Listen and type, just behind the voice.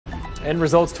And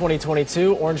Results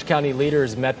 2022, Orange County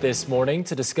leaders met this morning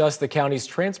to discuss the county's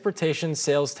transportation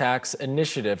sales tax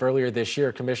initiative. Earlier this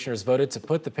year, commissioners voted to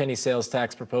put the penny sales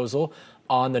tax proposal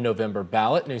on the November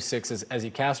ballot. News 6's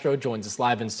Ezzy Castro joins us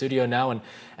live in studio now. And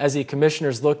Ezzy,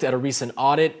 commissioners looked at a recent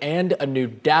audit and a new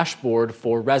dashboard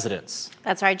for residents.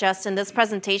 That's right, Justin. This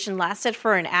presentation lasted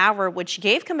for an hour, which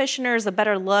gave commissioners a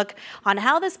better look on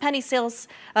how this penny sales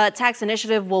tax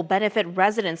initiative will benefit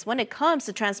residents when it comes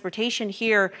to transportation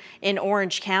here in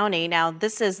Orange County. Now,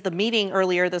 this is the meeting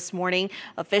earlier this morning.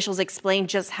 Officials explained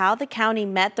just how the county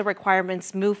met the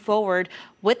requirements move forward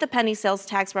with the penny sales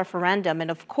tax referendum. And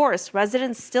of course,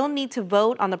 residents still need to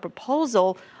vote on the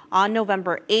proposal on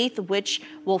November 8th, which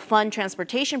will fund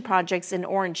transportation projects in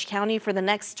Orange County for the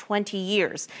next 20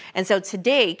 years. And so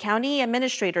today, county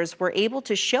administrators were able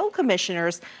to show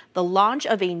commissioners the launch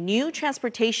of a new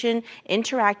transportation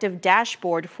interactive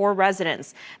dashboard for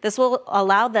residents. This will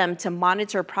allow them to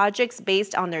monitor projects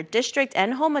based on their district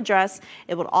and home address.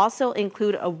 It will also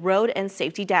include a road and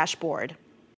safety dashboard.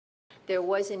 There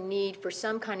was a need for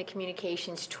some kind of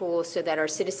communications tool so that our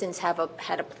citizens had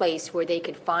a place where they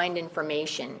could find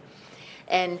information.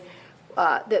 And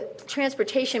the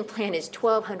transportation plan is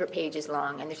 1,200 pages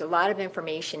long, and there's a lot of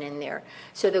information in there.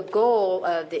 So the goal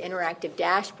of the interactive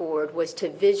dashboard was to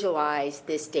visualize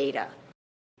this data.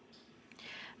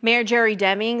 Mayor Jerry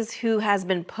Demings, who has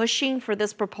been pushing for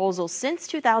this proposal since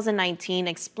 2019,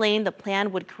 explained the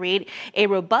plan would create a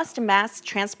robust mass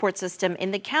transport system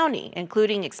in the county,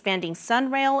 including expanding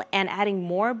Sunrail and adding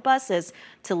more buses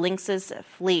to Lynx's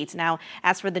fleet. Now,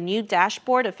 as for the new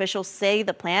dashboard, officials say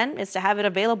the plan is to have it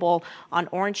available on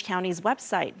Orange County's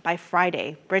website by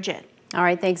Friday. Bridget. All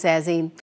right, thanks, Ezzy.